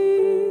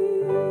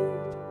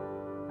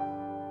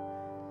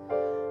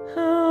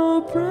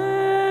 How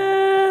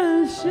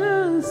precious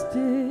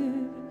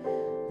did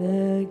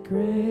that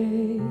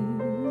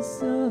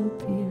grace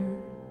appear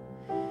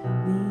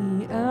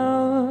the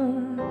hour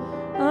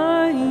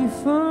I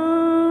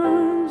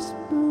first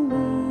believed.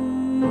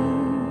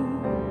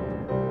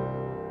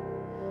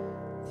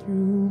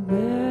 Through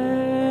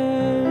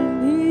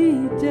many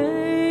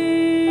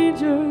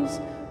dangers,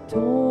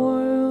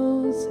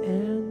 toils,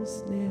 and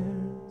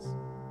snares,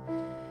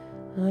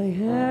 I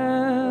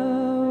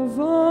have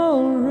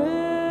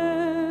already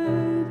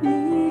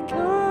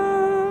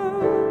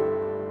come.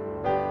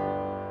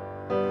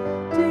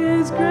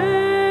 'Tis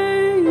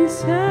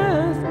grace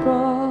hath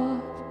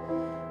brought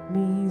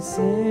me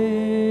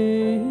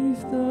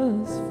safe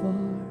thus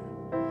far,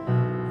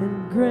 and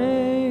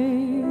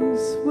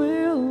grace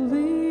will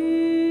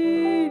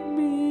lead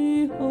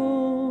me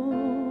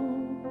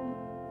home.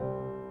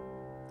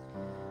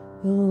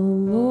 The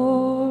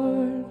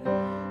Lord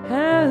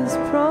has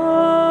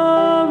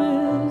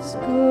promised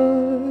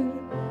good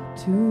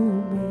to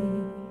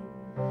me,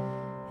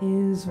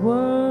 His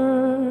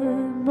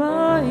word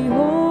my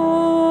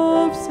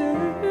hope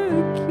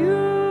secures.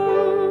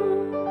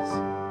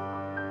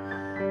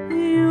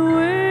 He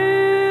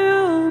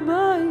will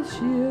my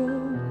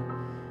shield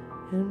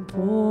and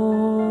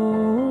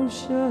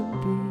portion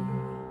be,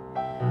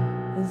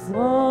 as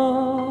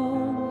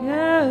long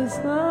as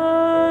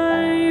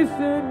life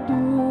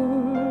endures.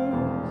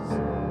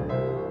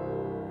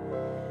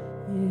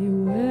 Yea,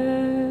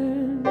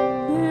 when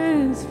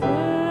this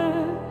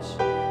flesh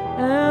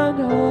and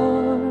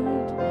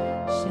heart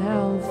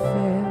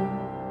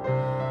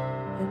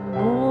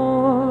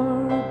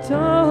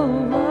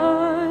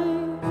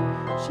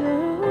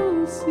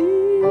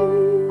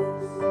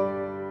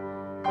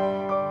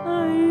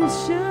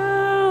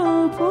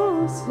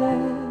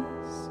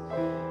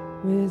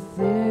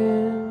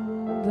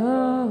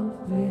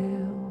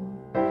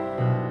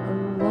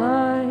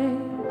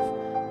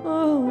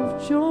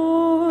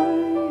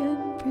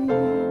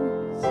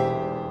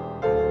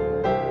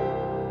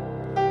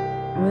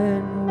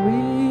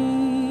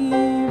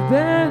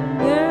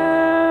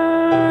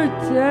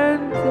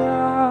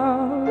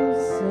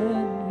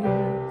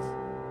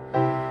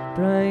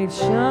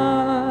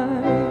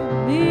shining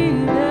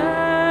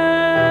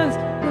as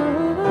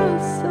the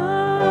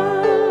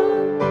sun.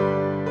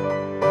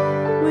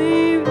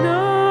 We've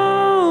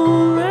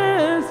no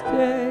less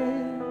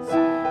days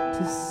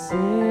to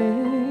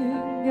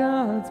sing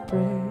God's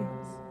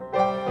praise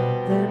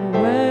than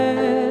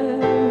when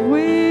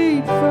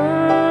we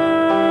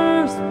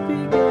first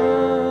begun.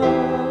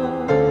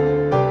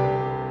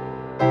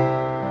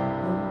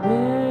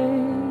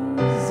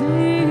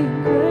 Amazing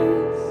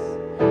grace,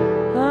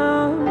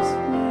 how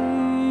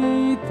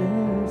sweet the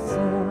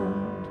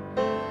sound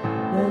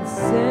that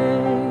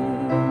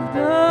saved a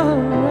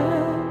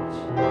wretch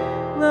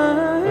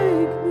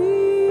like me.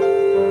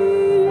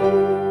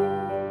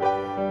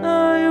 I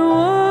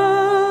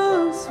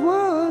once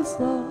was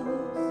lost,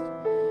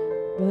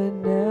 but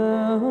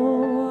now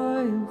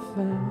I am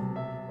found.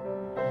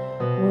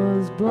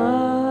 Was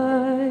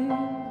blind,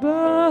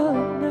 but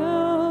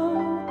now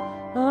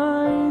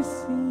I see.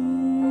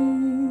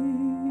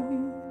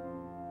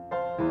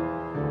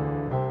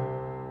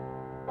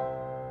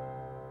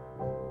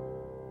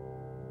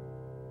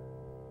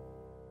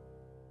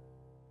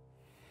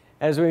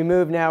 As we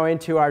move now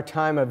into our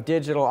time of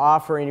digital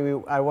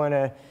offering, I want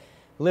to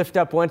lift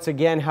up once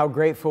again how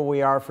grateful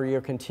we are for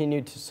your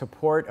continued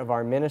support of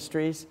our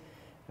ministries.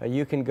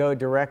 You can go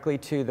directly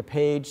to the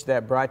page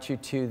that brought you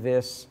to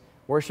this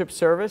worship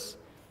service,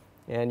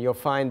 and you'll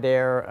find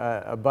there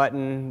a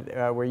button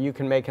where you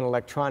can make an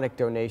electronic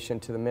donation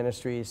to the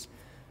ministries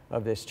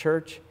of this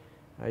church.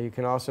 You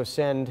can also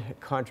send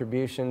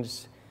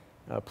contributions,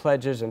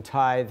 pledges, and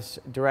tithes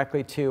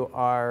directly to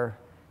our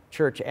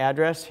church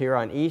address here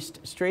on East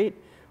Street,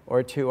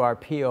 or to our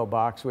P.O.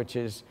 box, which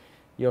is,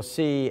 you'll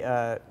see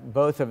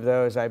both of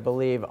those, I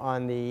believe,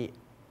 on the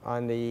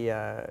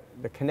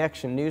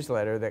Connection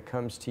newsletter that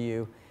comes to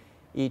you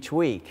each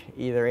week,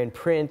 either in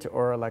print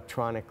or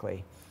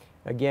electronically.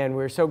 Again,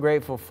 we're so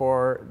grateful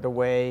for the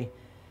way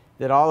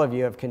that all of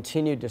you have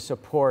continued to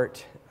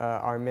support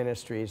our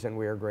ministries, and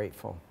we are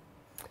grateful.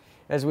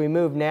 As we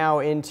move now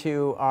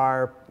into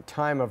our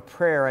time of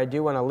prayer, I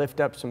do want to lift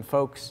up some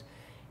folks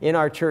in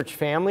our church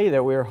family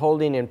that we're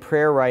holding in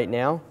prayer right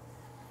now.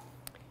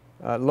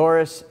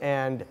 Loris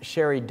and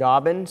Sherry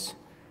Dobbins.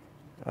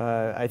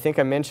 I think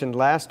I mentioned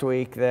last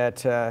week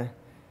that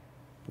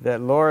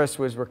that Loris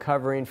was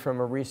recovering from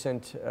a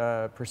recent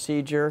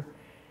procedure,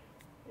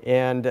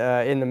 and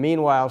in the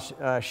meanwhile,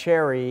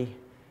 Sherry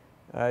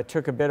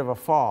took a bit of a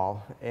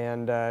fall,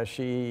 and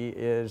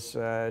she's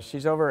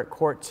over at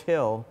Quartz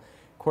Hill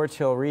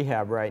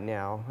Rehab right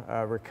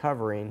now,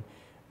 recovering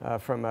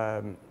from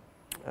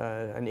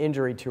an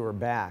injury to her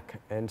back.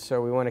 And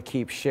so we want to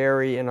keep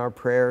Sherry in our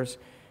prayers,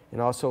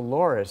 and also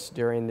Loris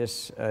during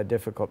this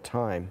difficult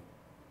time.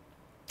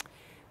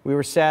 We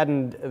were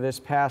saddened this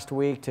past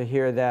week to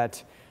hear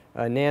that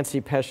Nancy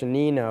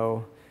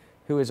Pescianino,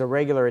 who is a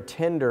regular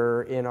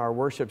attender in our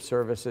worship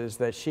services,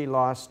 that she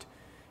lost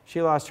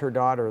her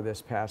daughter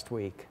this past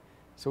week.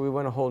 So we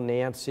want to hold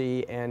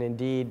Nancy and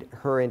indeed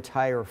her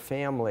entire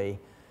family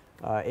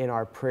in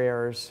our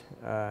prayers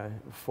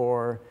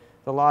for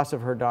the loss of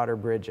her daughter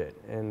Bridget,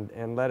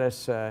 and let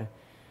us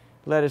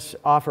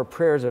offer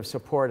prayers of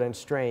support and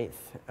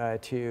strength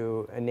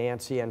to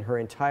Nancy and her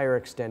entire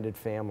extended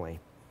family.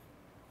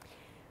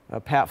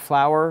 Pat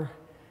Flower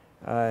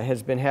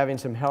has been having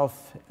some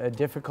health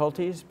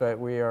difficulties, but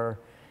we're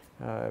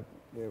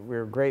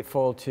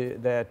grateful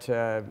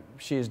that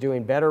she is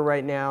doing better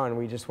right now, and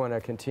we just want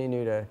to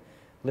continue to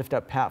lift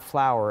up Pat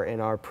Flower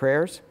in our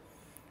prayers.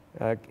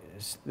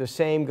 The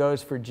same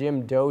goes for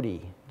Jim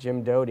Doty,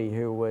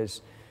 who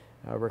was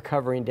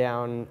recovering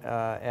down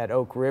at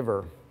Oak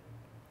River,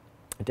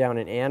 down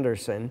in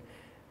Anderson,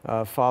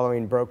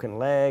 following broken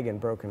leg and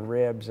broken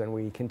ribs, and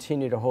we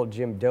continue to hold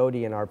Jim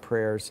Doty in our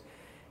prayers,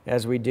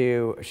 as we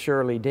do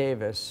Shirley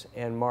Davis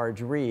and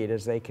Marge Reed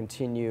as they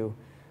continue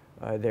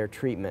their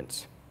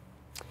treatments.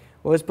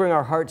 Well, let's bring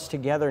our hearts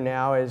together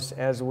now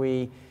as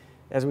we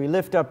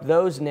lift up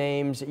those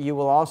names. You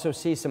will also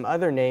see some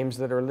other names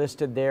that are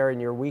listed there in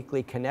your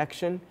weekly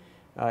connection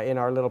in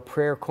our little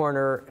prayer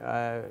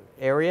corner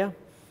area.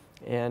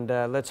 And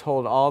let's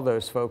hold all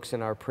those folks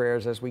in our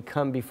prayers as we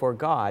come before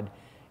God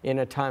in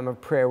a time of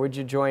prayer. Would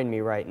you join me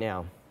right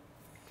now?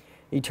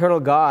 Eternal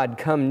God,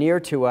 come near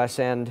to us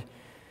and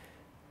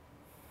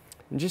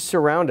just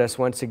surround us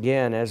once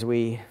again as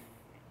we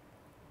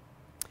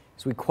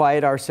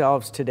quiet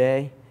ourselves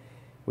today.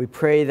 We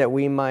pray that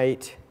we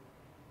might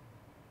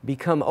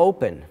become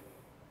open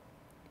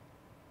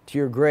to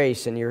your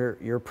grace and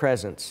your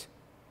presence.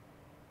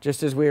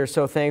 Just as we are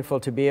so thankful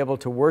to be able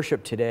to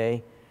worship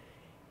today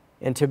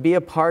and to be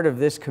a part of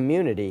this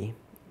community,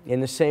 in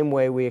the same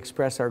way we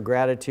express our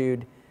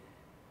gratitude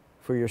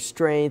for your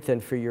strength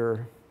and for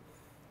your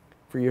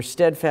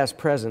steadfast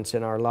presence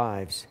in our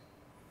lives.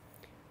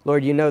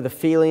 Lord, you know the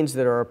feelings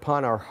that are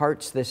upon our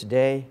hearts this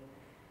day.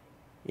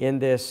 In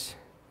this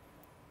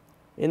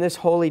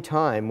holy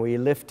time, we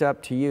lift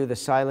up to you the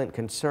silent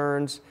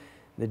concerns,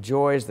 the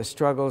joys, the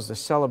struggles, the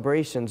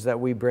celebrations that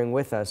we bring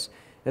with us,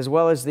 as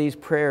well as these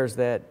prayers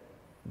that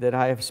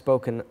I have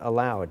spoken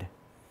aloud.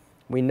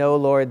 We know,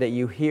 Lord, that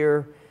you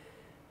hear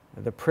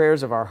the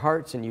prayers of our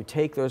hearts and you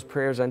take those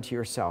prayers unto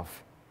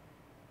yourself.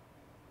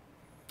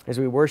 As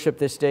we worship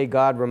this day,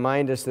 God,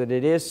 remind us that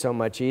it is so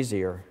much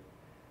easier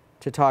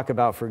to talk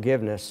about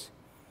forgiveness,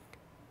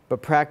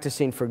 but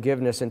practicing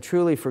forgiveness and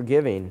truly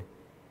forgiving,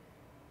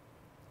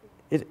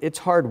 it's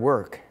hard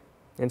work.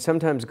 And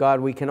sometimes, God,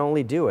 we can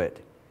only do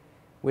it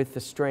with the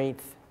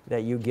strength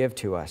that you give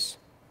to us.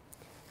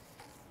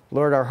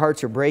 Lord, our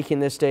hearts are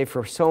breaking this day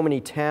for so many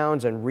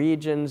towns and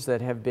regions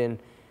that have been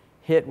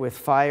hit with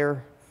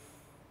fire.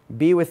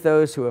 Be with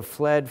those who have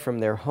fled from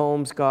their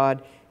homes,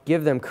 God.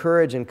 Give them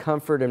courage and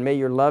comfort, and may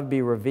your love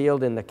be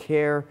revealed in the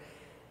care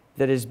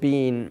that is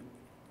being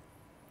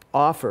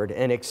offered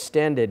and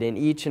extended in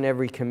each and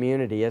every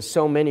community. As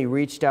so many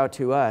reached out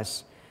to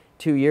us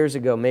 2 years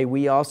ago, may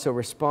we also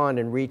respond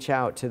and reach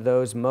out to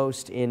those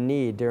most in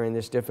need during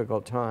this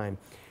difficult time.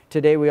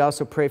 Today we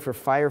also pray for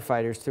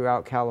firefighters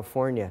throughout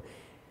California.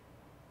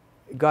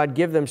 God,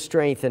 give them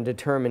strength and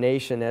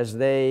determination as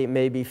they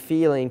may be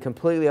feeling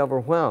completely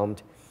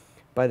overwhelmed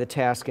by the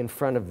task in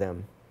front of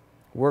them,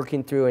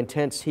 working through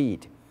intense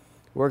heat,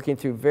 working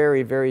through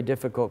very, very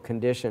difficult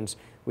conditions.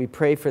 We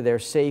pray for their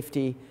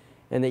safety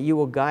and that you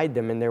will guide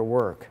them in their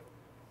work.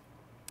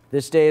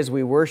 This day as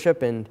we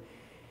worship and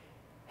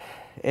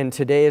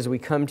today as we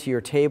come to your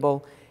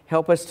table,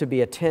 help us to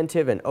be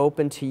attentive and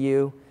open to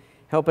you.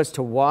 Help us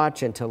to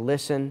watch and to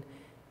listen,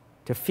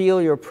 to feel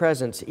your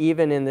presence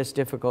even in this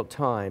difficult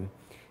time,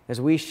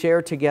 as we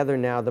share together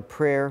now the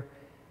prayer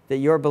that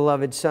your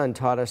beloved Son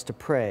taught us to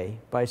pray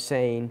by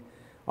saying,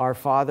 Our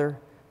Father,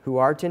 who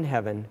art in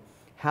heaven,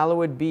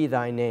 hallowed be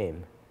thy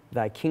name.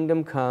 Thy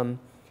kingdom come,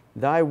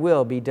 thy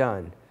will be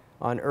done,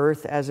 on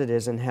earth as it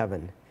is in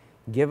heaven.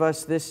 Give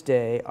us this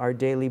day our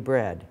daily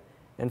bread,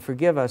 and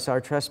forgive us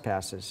our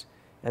trespasses,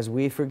 as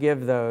we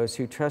forgive those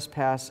who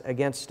trespass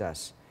against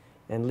us.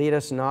 And lead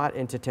us not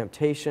into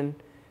temptation,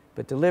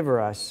 but deliver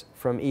us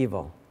from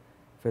evil.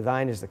 For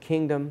thine is the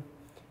kingdom,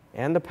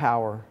 and the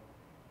power,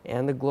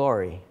 and the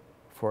glory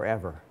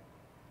forever.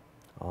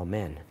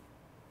 Amen.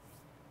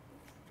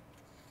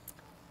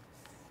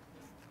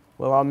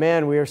 Well,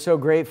 amen. We are so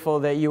grateful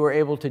that you were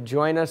able to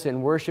join us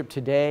in worship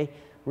today.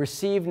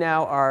 Receive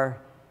now our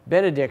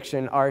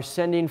benediction, our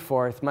sending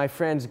forth. My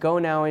friends, go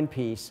now in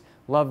peace,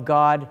 love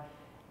God,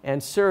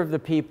 and serve the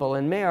people.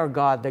 And may our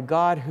God, the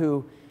God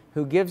who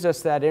gives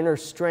us that inner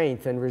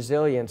strength and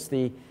resilience,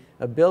 the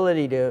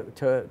ability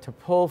to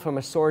pull from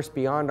a source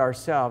beyond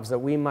ourselves, that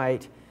we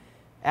might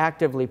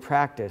actively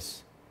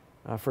practice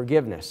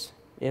forgiveness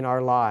in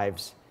our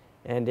lives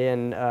and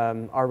in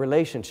our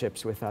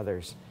relationships with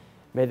others.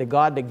 May the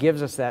God that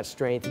gives us that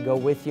strength go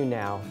with you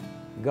now.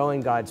 Go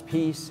in God's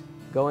peace,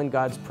 go in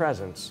God's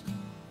presence,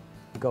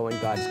 go in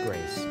God's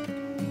grace.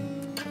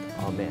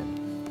 Amen.